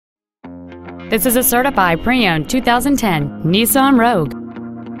This is a certified pre-owned 2010 Nissan Rogue.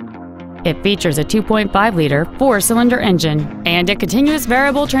 It features a 2.5-liter four-cylinder engine and a continuous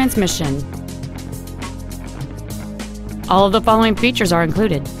variable transmission. All of the following features are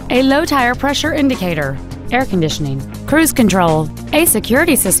included: a low tire pressure indicator, air conditioning, cruise control, a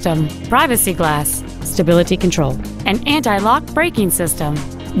security system, privacy glass, stability control, an anti-lock braking system,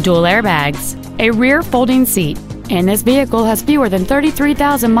 dual airbags, a rear folding seat, and this vehicle has fewer than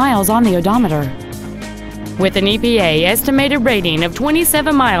 33,000 miles on the odometer. With an EPA estimated rating of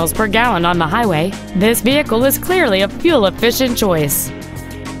 27 miles per gallon on the highway, this vehicle is clearly a fuel-efficient choice.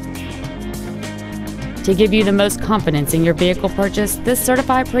 To give you the most confidence in your vehicle purchase, this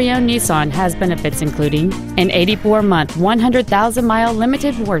certified pre-owned Nissan has benefits including an 84-month, 100,000-mile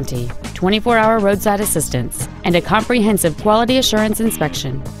limited warranty, 24-hour roadside assistance, and a comprehensive quality assurance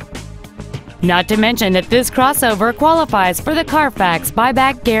inspection. Not to mention that this crossover qualifies for the Carfax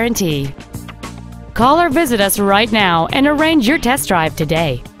buyback guarantee. Call or visit us right now and arrange your test drive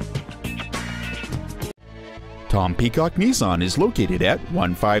today. Tom Peacock Nissan is located at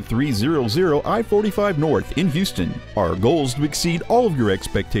 15300 I-45 North in Houston. Our goal is to exceed all of your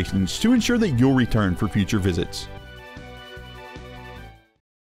expectations to ensure that you'll return for future visits.